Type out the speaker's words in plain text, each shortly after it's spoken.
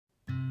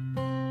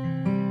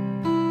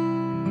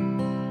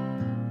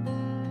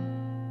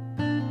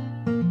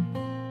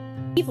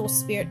evil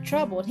spirit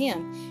troubled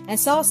him. And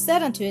Saul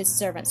said unto his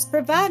servants,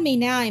 Provide me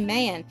now a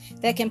man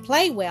that can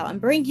play well, and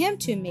bring him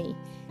to me.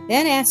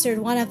 Then answered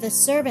one of the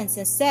servants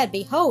and said,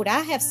 Behold,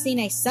 I have seen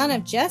a son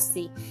of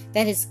Jesse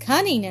that is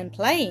cunning in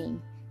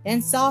playing.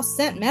 Then Saul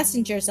sent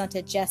messengers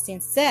unto Jesse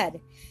and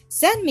said,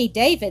 Send me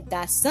David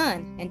thy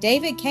son. And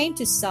David came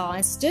to Saul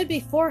and stood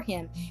before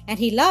him, and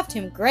he loved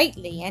him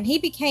greatly, and he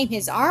became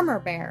his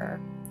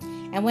armor-bearer.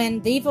 And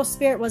when the evil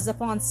spirit was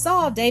upon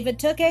Saul, David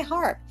took a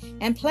harp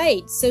and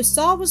played. So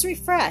Saul was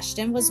refreshed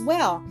and was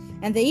well,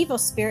 and the evil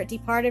spirit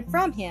departed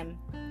from him.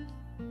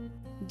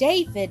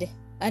 David,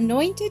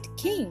 Anointed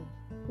King.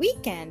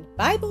 Weekend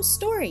Bible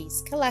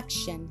Stories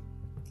Collection.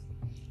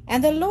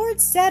 And the Lord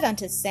said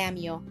unto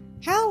Samuel,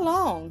 How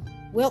long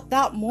wilt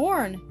thou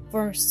mourn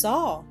for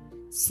Saul,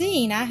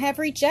 seeing I have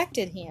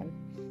rejected him?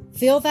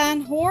 Fill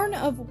thine horn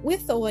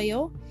with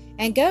oil,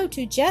 and go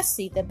to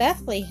Jesse the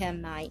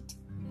Bethlehemite.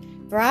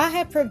 For I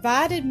have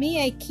provided me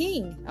a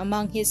king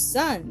among his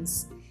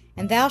sons,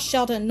 and thou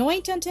shalt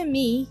anoint unto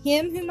me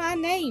him whom I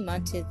name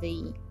unto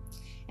thee.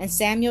 And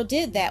Samuel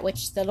did that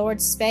which the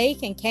Lord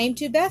spake, and came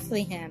to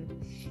Bethlehem,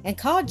 and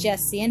called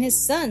Jesse and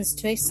his sons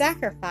to a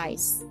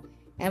sacrifice.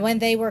 And when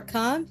they were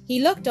come,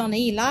 he looked on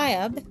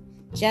Eliab,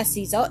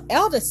 Jesse's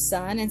eldest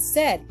son, and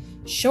said,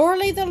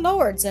 Surely the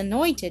Lord's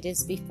anointed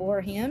is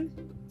before him.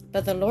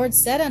 But the Lord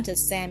said unto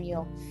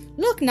Samuel,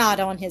 Look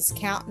not on his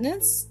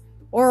countenance,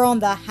 or on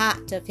the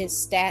height of his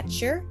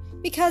stature,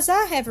 because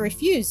I have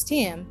refused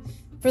him.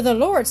 For the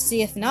Lord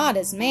seeth not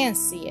as man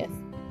seeth.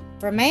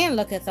 For man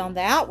looketh on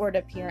the outward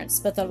appearance,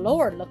 but the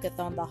Lord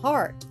looketh on the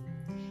heart.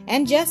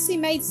 And Jesse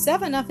made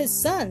 7 of his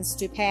sons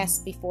to pass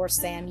before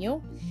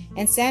Samuel.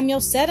 And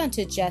Samuel said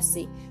unto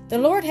Jesse, The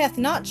Lord hath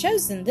not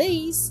chosen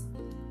these.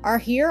 Are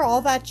here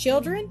all thy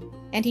children?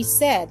 And he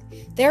said,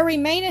 There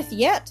remaineth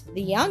yet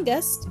the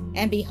youngest,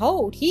 and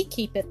behold, he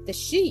keepeth the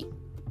sheep.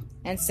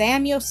 And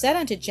Samuel said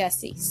unto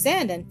Jesse,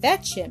 Send and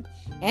fetch him.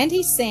 And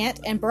he sent,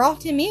 and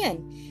brought him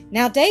in.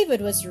 Now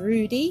David was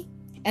ruddy,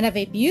 and of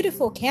a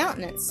beautiful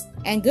countenance,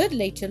 and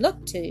goodly to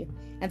look to.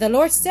 And the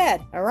Lord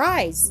said,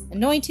 Arise,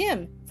 anoint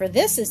him, for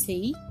this is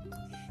he.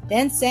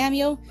 Then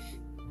Samuel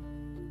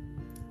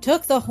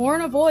took the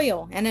horn of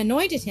oil, and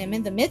anointed him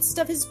in the midst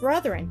of his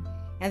brethren.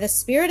 And the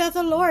Spirit of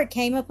the Lord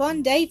came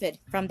upon David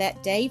from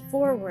that day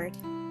forward.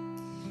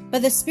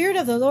 But the Spirit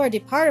of the Lord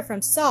departed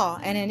from Saul,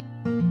 and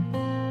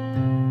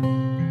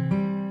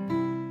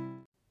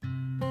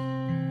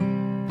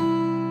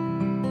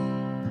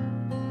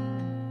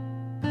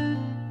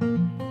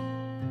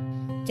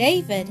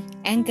David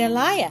and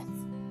Goliath.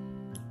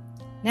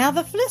 Now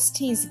the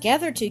Philistines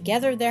gathered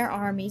together their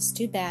armies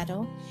to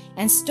battle,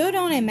 and stood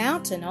on a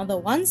mountain on the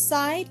one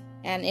side,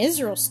 and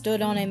Israel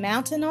stood on a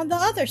mountain on the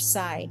other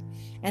side,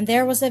 and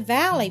there was a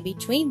valley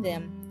between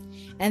them.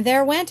 And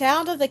there went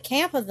out of the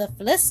camp of the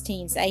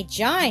Philistines a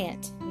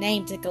giant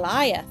named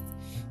Goliath,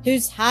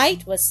 whose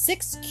height was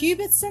 6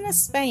 cubits and a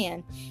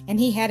span, and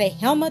he had a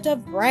helmet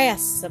of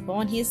brass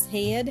upon his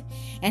head,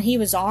 and he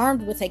was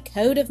armed with a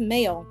coat of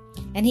mail,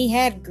 and he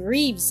had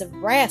greaves of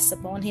brass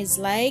upon his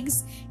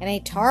legs, and a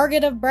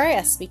target of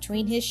brass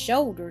between his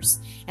shoulders,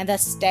 and the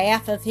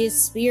staff of his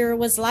spear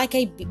was like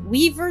a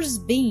weaver's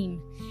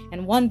beam,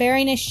 and one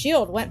bearing a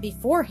shield went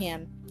before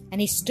him. And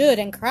he stood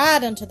and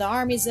cried unto the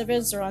armies of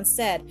Israel, and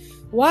said,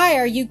 Why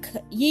are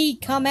ye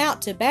come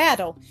out to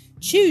battle?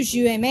 Choose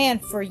you a man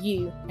for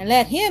you, and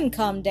let him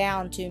come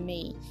down to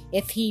me.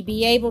 If he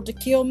be able to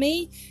kill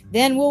me,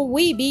 then will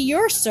we be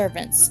your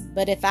servants.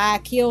 But if I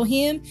kill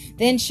him,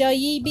 then shall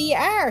ye be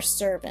our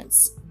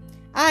servants.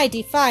 I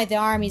defy the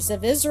armies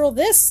of Israel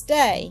this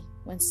day.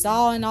 When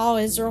Saul and all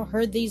Israel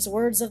heard these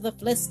words of the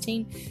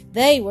Philistine,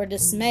 they were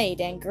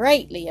dismayed and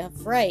greatly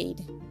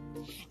afraid.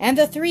 And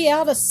the 3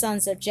 eldest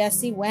sons of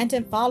Jesse went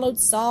and followed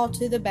Saul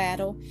to the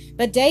battle.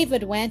 But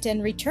David went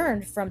and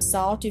returned from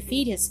Saul to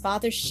feed his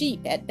father's sheep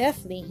at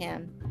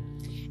Bethlehem.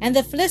 And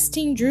the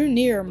Philistine drew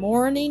near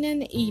morning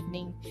and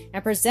evening,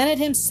 and presented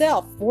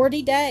himself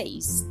 40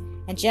 days.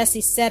 And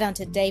Jesse said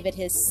unto David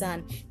his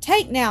son,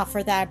 Take now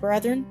for thy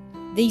brethren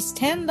these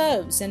 10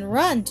 loaves, and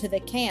run to the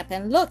camp,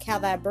 and look how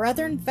thy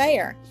brethren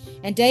fare.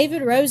 And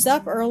David rose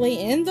up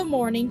early in the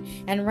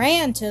morning, and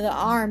ran to the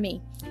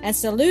army, and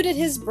saluted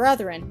his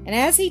brethren. And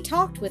as he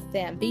talked with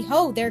them,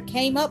 behold, there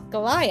came up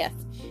Goliath,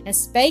 and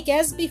spake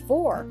as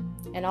before.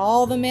 And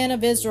all the men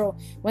of Israel,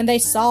 when they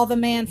saw the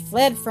man,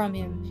 fled from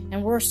him,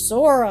 and were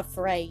sore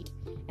afraid.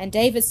 And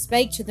David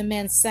spake to the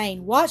men,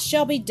 saying, What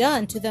shall be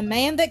done to the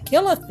man that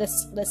killeth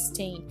this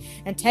Philistine,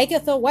 and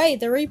taketh away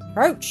the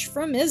reproach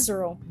from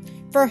Israel?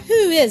 For who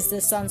is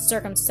this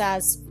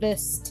uncircumcised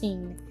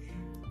Philistine,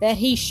 that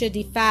he should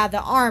defy the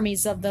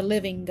armies of the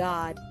living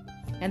God?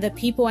 And the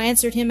people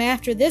answered him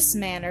after this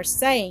manner,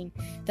 saying,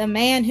 The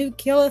man who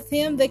killeth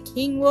him, the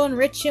king will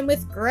enrich him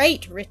with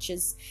great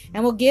riches,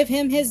 and will give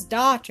him his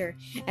daughter.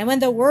 And when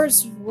the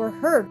words were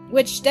heard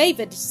which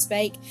David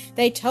spake,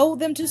 they told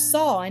them to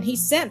Saul, and he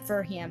sent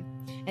for him.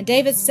 And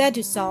David said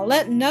to Saul,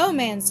 Let no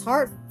man's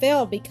heart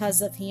fail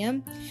because of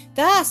him.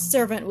 Thy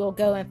servant will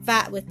go and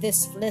fight with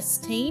this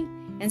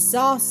Philistine. And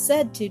Saul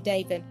said to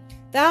David,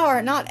 thou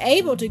art not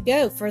able to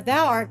go, for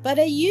thou art but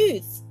a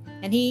youth,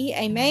 and he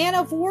a man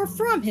of war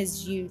from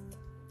his youth.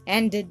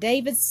 And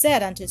David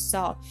said unto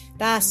Saul,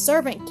 Thy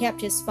servant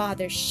kept his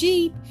father's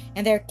sheep,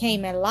 and there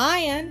came a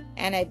lion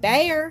and a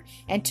bear,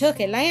 and took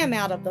a lamb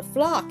out of the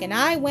flock, and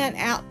I went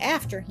out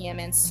after him,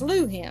 and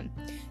slew him.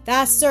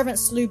 Thy servant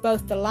slew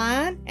both the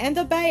lion and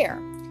the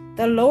bear.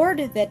 The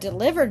Lord that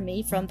delivered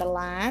me from the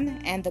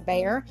lion and the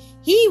bear,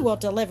 he will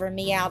deliver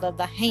me out of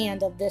the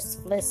hand of this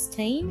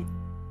Philistine.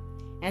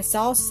 And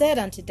Saul said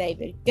unto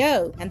David,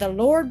 Go, and the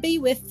Lord be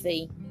with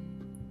thee.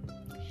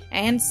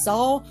 And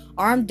Saul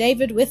armed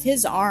David with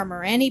his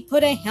armor, and he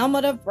put a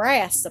helmet of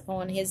brass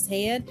upon his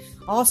head.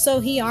 Also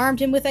he armed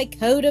him with a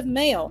coat of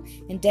mail.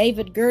 And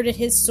David girded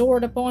his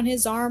sword upon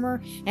his armor,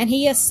 and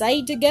he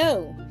essayed to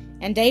go.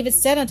 And David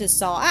said unto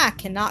Saul, I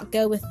cannot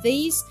go with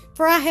these,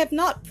 for I have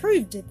not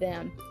proved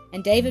them.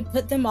 And David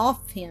put them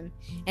off him.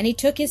 And he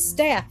took his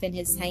staff in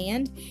his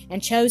hand,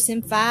 and chose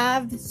him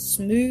 5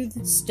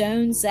 smooth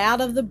stones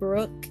out of the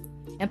brook,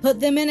 and put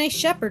them in a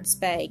shepherd's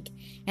bag.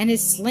 And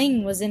his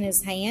sling was in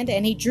his hand,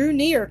 and he drew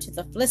near to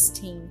the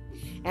Philistine.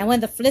 And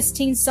when the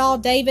Philistine saw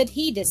David,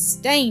 he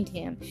disdained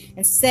him,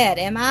 and said,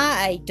 Am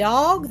I a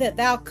dog, that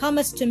thou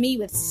comest to me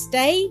with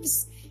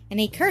staves? And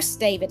he cursed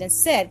David, and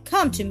said,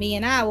 Come to me,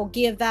 and I will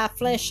give thy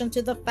flesh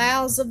unto the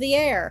fowls of the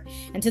air,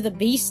 and to the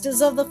beasts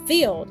of the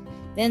field.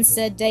 Then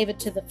said David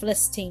to the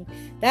Philistine,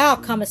 Thou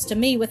comest to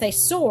me with a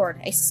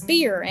sword, a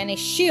spear, and a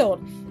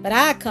shield, but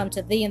I come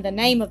to thee in the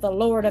name of the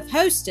Lord of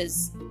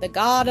hosts, the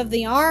God of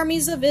the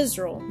armies of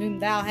Israel, whom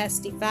thou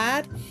hast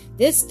defied.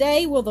 This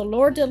day will the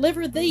Lord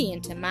deliver thee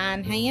into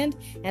mine hand,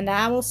 and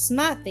I will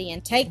smite thee,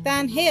 and take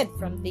thine head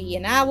from thee,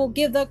 and I will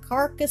give the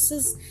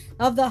carcasses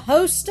of the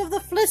host of the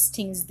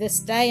Philistines this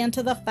day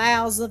unto the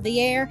fowls of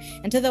the air,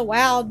 and to the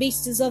wild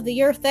beasts of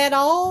the earth, that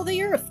all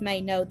the earth may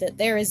know that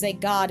there is a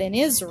God in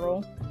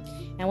Israel.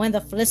 And when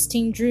the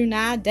Philistine drew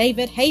nigh,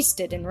 David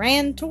hasted and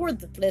ran toward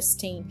the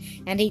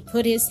Philistine. And he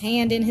put his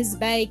hand in his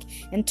bag,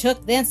 and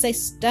took thence a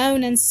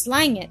stone, and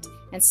slang it,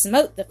 and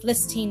smote the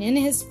Philistine in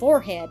his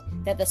forehead,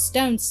 that the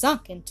stone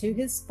sunk into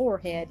his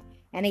forehead,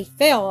 and he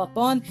fell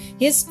upon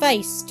his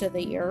face to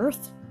the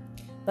earth.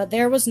 But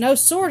there was no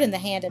sword in the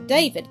hand of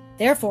David.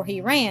 Therefore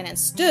he ran, and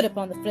stood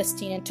upon the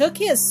Philistine, and took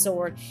his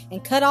sword,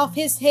 and cut off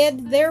his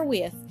head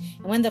therewith.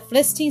 And when the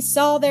Philistines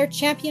saw their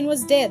champion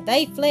was dead,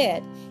 they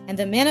fled. And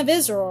the men of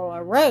Israel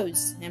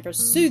arose, and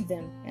pursued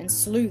them, and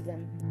slew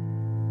them.